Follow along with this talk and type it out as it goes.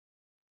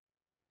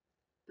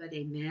But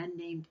a man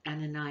named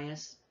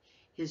Ananias,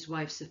 his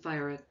wife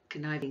Sapphira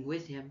conniving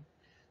with him,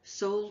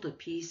 sold a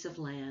piece of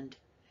land,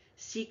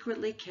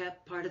 secretly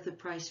kept part of the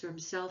price for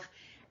himself,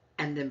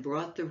 and then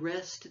brought the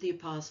rest to the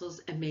apostles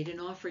and made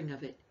an offering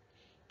of it.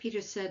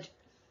 Peter said,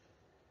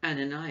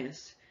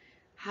 "Ananias,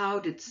 how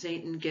did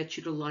Satan get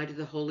you to lie to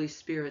the Holy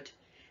Spirit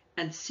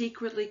and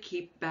secretly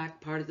keep back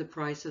part of the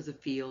price of the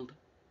field?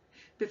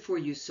 Before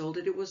you sold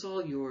it, it was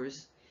all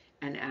yours,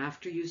 and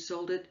after you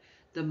sold it,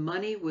 the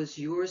money was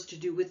yours to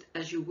do with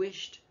as you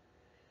wished.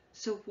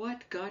 So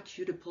what got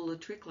you to pull a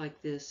trick like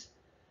this?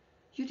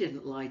 You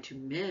didn't lie to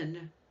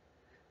men,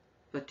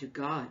 but to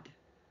God."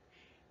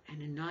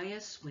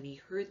 Ananias, when he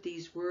heard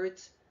these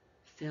words,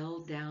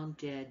 fell down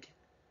dead.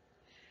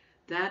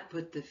 That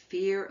put the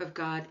fear of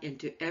God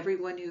into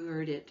everyone who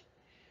heard it.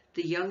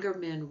 The younger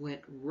men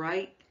went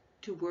right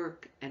to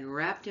work and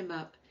wrapped him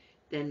up,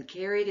 then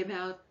carried him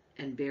out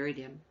and buried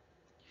him.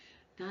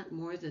 Not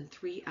more than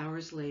 3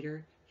 hours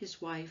later, his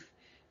wife,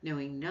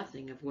 knowing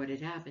nothing of what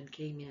had happened,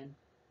 came in.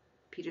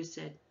 Peter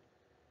said,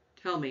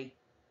 "Tell me,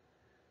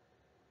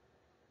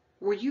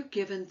 were you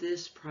given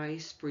this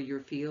price for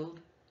your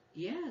field?"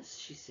 "Yes,"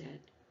 she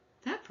said,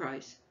 "that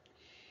price."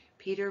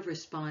 Peter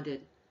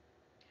responded,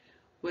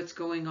 "What's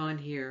going on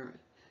here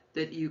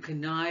that you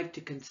connive to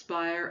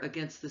conspire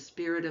against the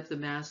spirit of the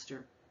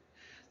master?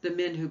 The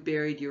men who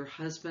buried your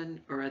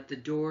husband are at the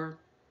door,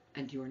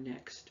 and you're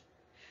next."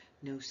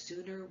 No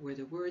sooner were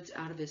the words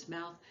out of his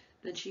mouth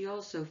than she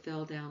also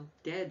fell down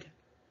dead.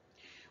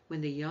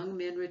 When the young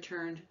men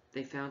returned,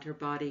 they found her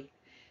body.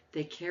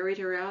 They carried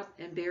her out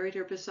and buried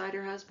her beside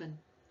her husband.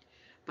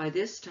 By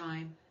this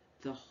time,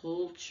 the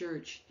whole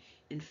church,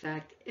 in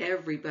fact,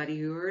 everybody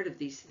who heard of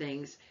these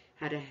things,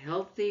 had a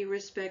healthy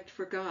respect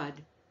for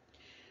God.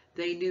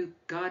 They knew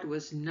God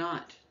was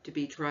not to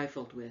be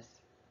trifled with.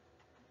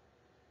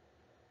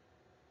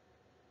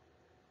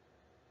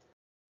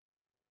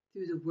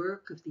 Through the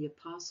work of the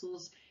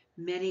apostles,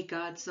 many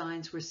God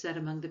signs were set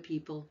among the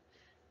people,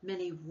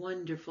 many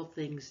wonderful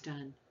things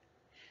done.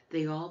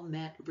 They all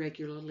met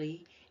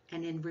regularly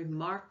and in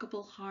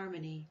remarkable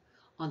harmony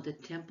on the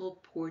temple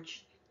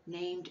porch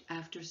named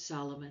after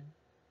Solomon.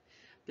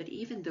 But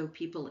even though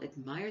people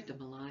admired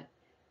them a lot,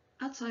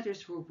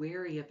 outsiders were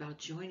wary about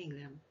joining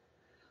them.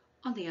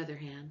 On the other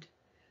hand,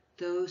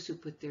 those who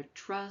put their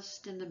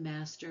trust in the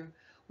Master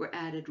were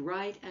added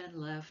right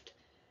and left,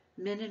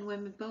 men and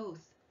women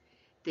both.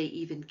 They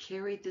even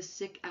carried the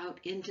sick out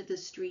into the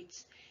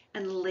streets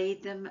and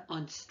laid them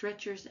on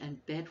stretchers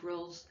and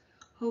bedrolls,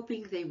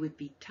 hoping they would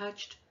be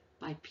touched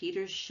by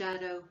Peter's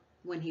shadow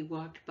when he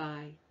walked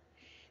by.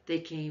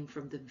 They came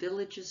from the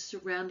villages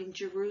surrounding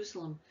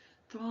Jerusalem,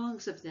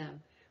 throngs of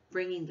them,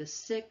 bringing the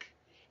sick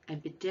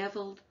and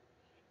bedeviled,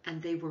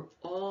 and they were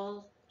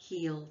all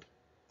healed.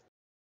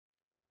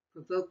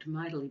 Provoked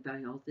mightily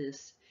by all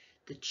this,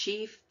 the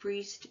chief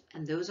priest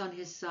and those on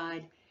his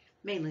side,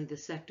 mainly the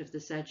sect of the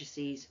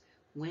Sadducees,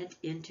 went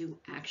into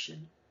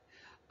action,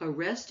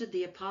 arrested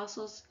the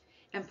apostles,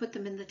 and put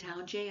them in the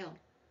town jail.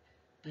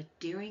 But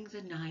during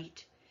the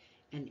night,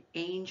 an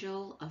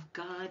angel of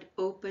God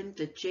opened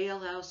the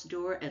jailhouse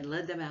door and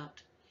led them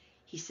out.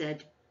 He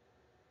said,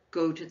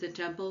 "Go to the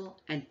temple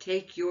and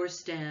take your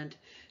stand.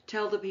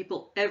 Tell the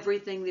people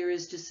everything there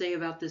is to say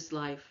about this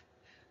life."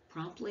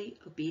 Promptly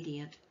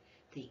obedient,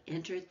 they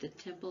entered the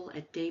temple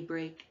at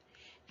daybreak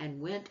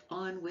and went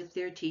on with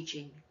their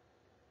teaching.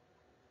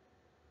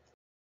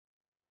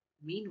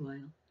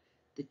 Meanwhile,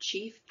 the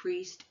chief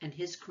priest and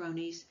his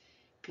cronies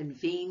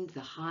convened the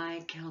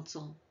high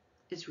council,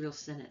 Israel's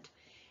Senate,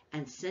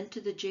 and sent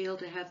to the jail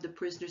to have the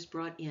prisoners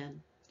brought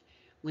in.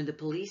 When the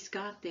police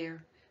got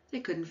there, they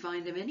couldn't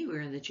find them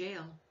anywhere in the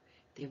jail.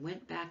 They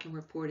went back and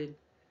reported,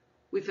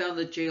 "We found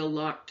the jail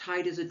locked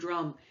tight as a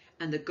drum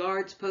and the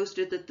guards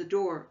posted at the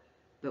door,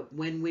 but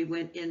when we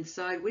went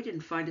inside, we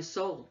didn't find a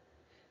soul."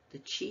 The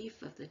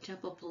chief of the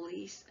temple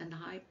police and the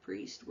high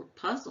priest were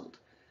puzzled.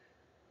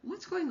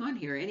 What's going on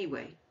here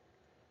anyway?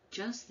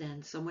 Just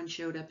then someone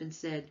showed up and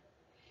said,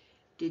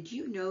 "Did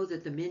you know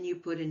that the men you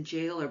put in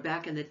jail are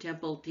back in the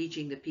temple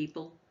teaching the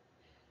people?"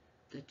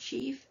 The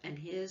chief and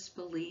his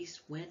police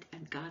went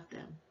and got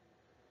them,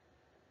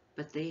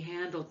 but they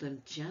handled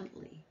them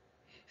gently,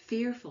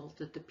 fearful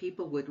that the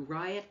people would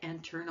riot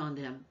and turn on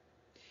them.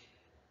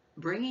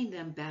 Bringing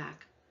them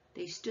back,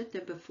 they stood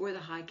them before the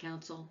high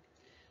council.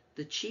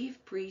 The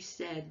chief priest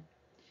said,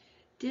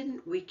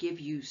 "Didn't we give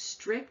you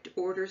strict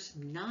orders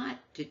not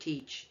to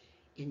teach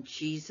in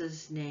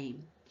Jesus'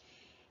 name?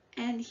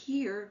 And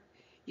here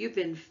you've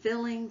been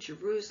filling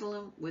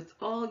Jerusalem with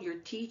all your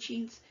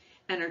teachings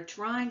and are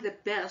trying the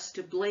best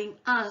to blame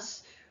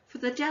us for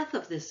the death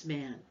of this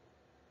man."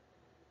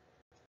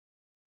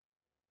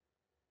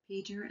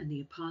 Peter and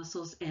the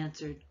apostles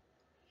answered,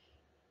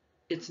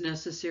 "It's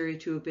necessary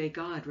to obey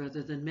God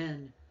rather than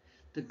men.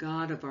 The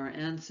God of our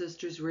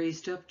ancestors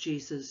raised up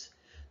Jesus,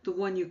 the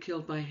one you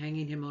killed by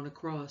hanging him on a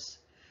cross.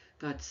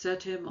 God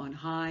set him on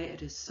high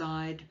at his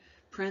side,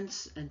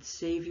 Prince and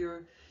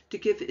Savior, to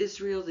give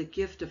Israel the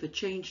gift of a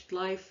changed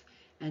life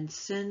and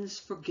sins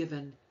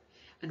forgiven.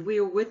 And we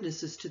are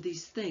witnesses to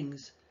these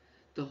things.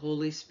 The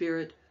Holy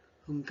Spirit,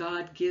 whom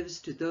God gives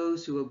to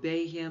those who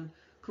obey him,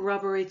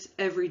 corroborates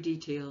every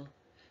detail.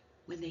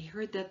 When they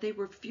heard that, they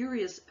were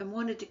furious and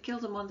wanted to kill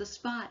them on the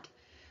spot.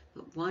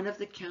 But one of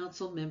the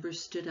council members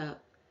stood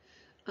up,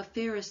 a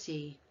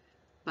Pharisee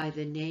by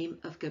the name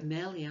of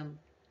Gamaliel,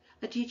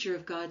 a teacher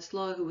of God's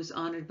law who was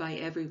honored by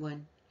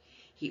everyone.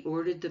 He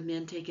ordered the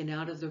men taken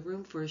out of the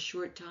room for a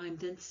short time,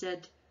 then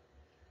said,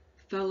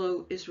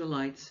 "Fellow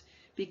Israelites,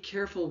 be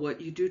careful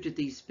what you do to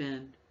these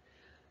men.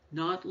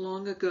 Not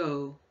long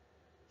ago,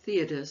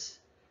 Theudas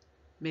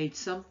made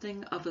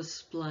something of a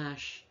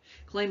splash,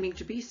 claiming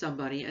to be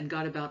somebody, and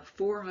got about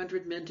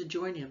 400 men to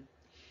join him.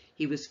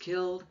 He was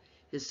killed,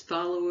 his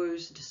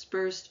followers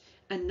dispersed,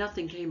 and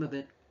nothing came of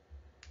it.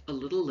 A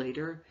little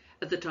later,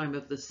 at the time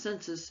of the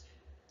census,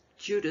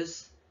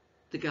 Judas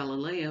the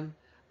Galilean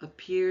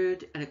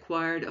appeared and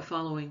acquired a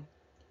following.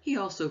 He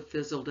also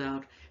fizzled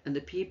out, and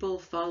the people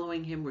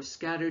following him were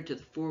scattered to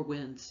the four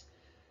winds.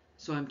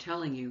 So I'm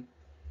telling you,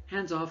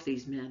 hands off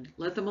these men,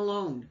 let them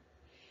alone.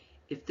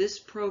 If this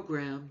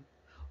program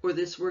or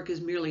this work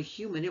is merely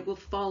human, it will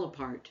fall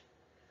apart.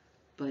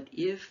 But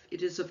if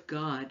it is of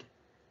God,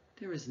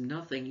 there is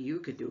nothing you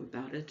can do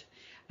about it,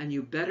 and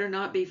you better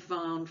not be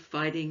found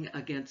fighting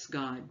against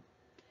God."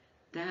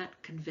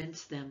 That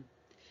convinced them.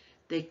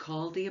 They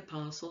called the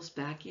apostles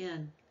back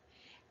in.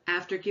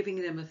 After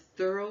giving them a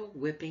thorough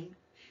whipping,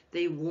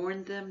 they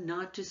warned them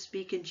not to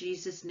speak in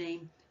Jesus'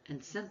 name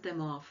and sent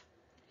them off.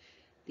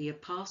 The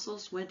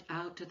apostles went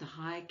out to the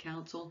high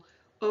council,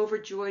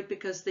 overjoyed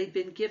because they'd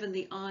been given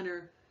the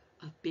honor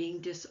of being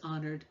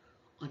dishonored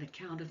on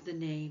account of the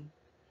name.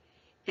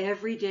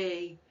 Every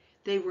day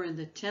they were in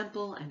the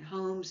temple and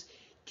homes,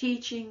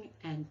 teaching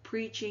and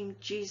preaching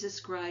Jesus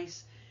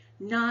Christ,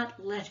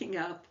 not letting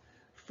up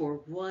for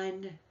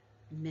 1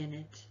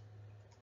 minute.